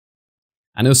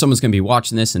I know someone's going to be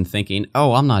watching this and thinking,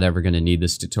 oh, I'm not ever going to need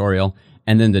this tutorial.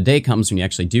 And then the day comes when you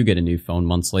actually do get a new phone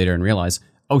months later and realize,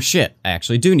 oh shit, I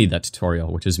actually do need that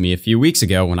tutorial, which was me a few weeks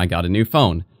ago when I got a new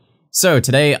phone. So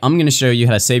today, I'm going to show you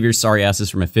how to save your sorry asses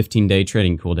from a 15-day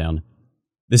trading cooldown.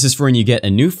 This is for when you get a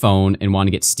new phone and want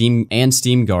to get Steam and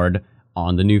Steam Guard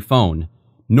on the new phone.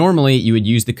 Normally, you would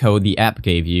use the code the app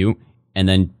gave you and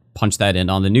then punch that in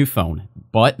on the new phone,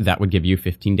 but that would give you a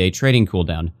 15-day trading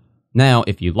cooldown. Now,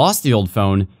 if you lost the old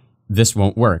phone, this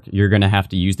won't work. You're going to have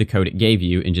to use the code it gave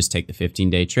you and just take the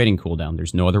 15-day trading cooldown.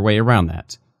 There's no other way around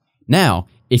that. Now,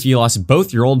 if you lost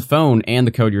both your old phone and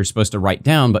the code you were supposed to write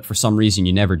down, but for some reason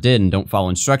you never did and don't follow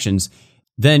instructions,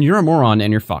 then you're a moron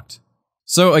and you're fucked.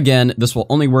 So again, this will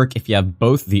only work if you have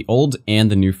both the old and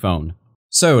the new phone.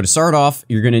 So to start off,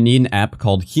 you're going to need an app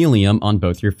called Helium on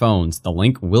both your phones. The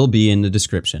link will be in the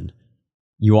description.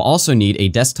 You will also need a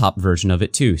desktop version of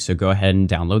it too, so go ahead and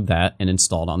download that and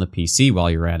install it on the PC while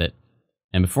you're at it.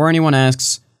 And before anyone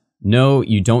asks, no,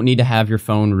 you don't need to have your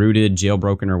phone rooted,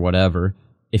 jailbroken, or whatever.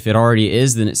 If it already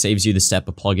is, then it saves you the step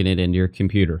of plugging it into your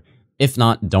computer. If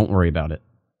not, don't worry about it.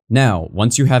 Now,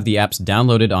 once you have the apps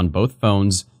downloaded on both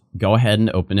phones, go ahead and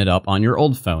open it up on your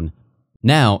old phone.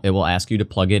 Now, it will ask you to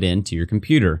plug it into your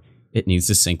computer. It needs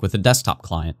to sync with a desktop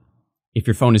client. If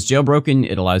your phone is jailbroken,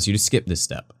 it allows you to skip this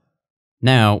step.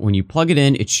 Now, when you plug it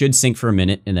in, it should sync for a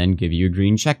minute and then give you a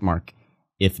green check mark.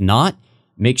 If not,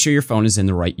 make sure your phone is in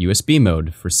the right USB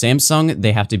mode. For Samsung,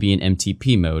 they have to be in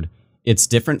MTP mode. It's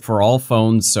different for all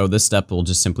phones, so this step will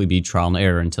just simply be trial and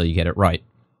error until you get it right.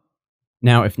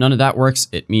 Now, if none of that works,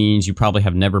 it means you probably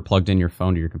have never plugged in your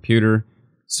phone to your computer,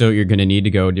 so you're going to need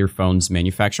to go to your phone's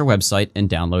manufacturer website and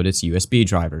download its USB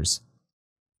drivers.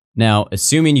 Now,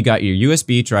 assuming you got your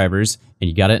USB drivers and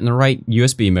you got it in the right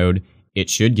USB mode, it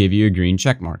should give you a green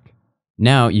check mark.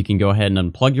 Now, you can go ahead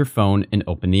and unplug your phone and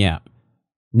open the app.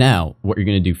 Now, what you're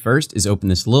going to do first is open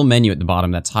this little menu at the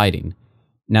bottom that's hiding.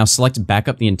 Now select back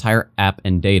up the entire app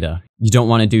and data. You don't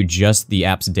want to do just the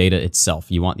app's data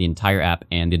itself. You want the entire app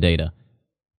and the data.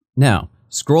 Now,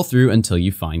 scroll through until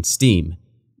you find Steam.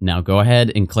 Now go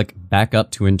ahead and click back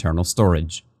up to internal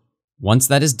storage. Once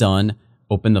that is done,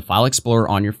 open the File Explorer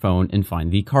on your phone and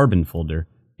find the Carbon folder.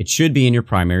 It should be in your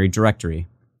primary directory.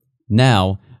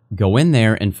 Now, go in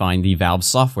there and find the Valve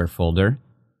software folder,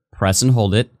 press and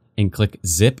hold it, and click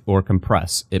zip or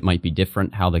compress. It might be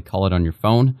different how they call it on your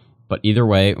phone, but either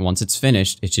way, once it's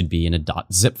finished, it should be in a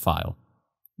 .zip file.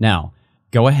 Now,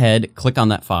 go ahead, click on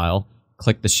that file,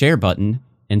 click the share button,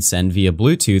 and send via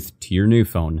Bluetooth to your new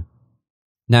phone.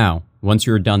 Now, once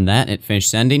you're done that and it finished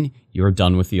sending, you're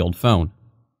done with the old phone.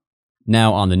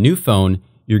 Now, on the new phone,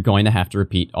 you're going to have to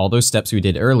repeat all those steps we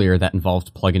did earlier that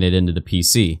involved plugging it into the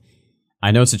PC.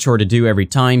 I know it's a chore to do every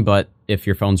time, but if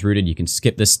your phone's rooted, you can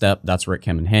skip this step. That's where it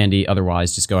came in handy.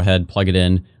 Otherwise, just go ahead, plug it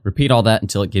in, repeat all that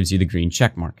until it gives you the green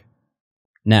check mark.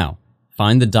 Now,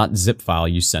 find the .zip file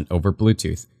you sent over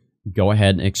Bluetooth. Go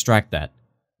ahead and extract that.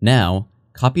 Now,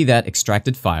 copy that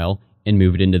extracted file and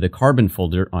move it into the Carbon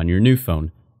folder on your new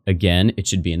phone. Again, it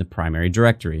should be in the primary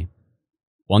directory.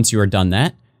 Once you are done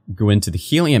that, go into the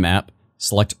Helium app,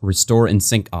 select Restore and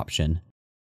Sync option.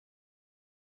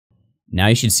 Now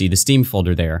you should see the Steam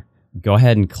folder there. Go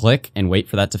ahead and click and wait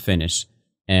for that to finish.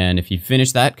 And if you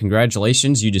finish that,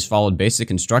 congratulations, you just followed basic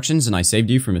instructions and I saved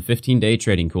you from a 15-day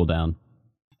trading cooldown.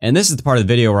 And this is the part of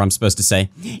the video where I'm supposed to say,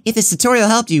 if this tutorial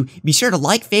helped you, be sure to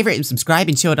like, favorite, and subscribe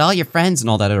and show it to all your friends and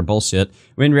all that other bullshit.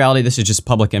 When in reality, this is just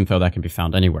public info that can be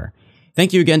found anywhere.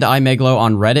 Thank you again to iMeglo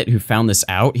on Reddit who found this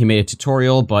out. He made a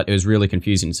tutorial, but it was really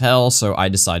confusing as hell, so I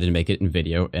decided to make it in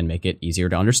video and make it easier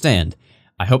to understand.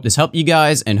 I hope this helped you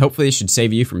guys, and hopefully it should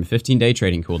save you from a 15-day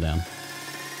trading cooldown.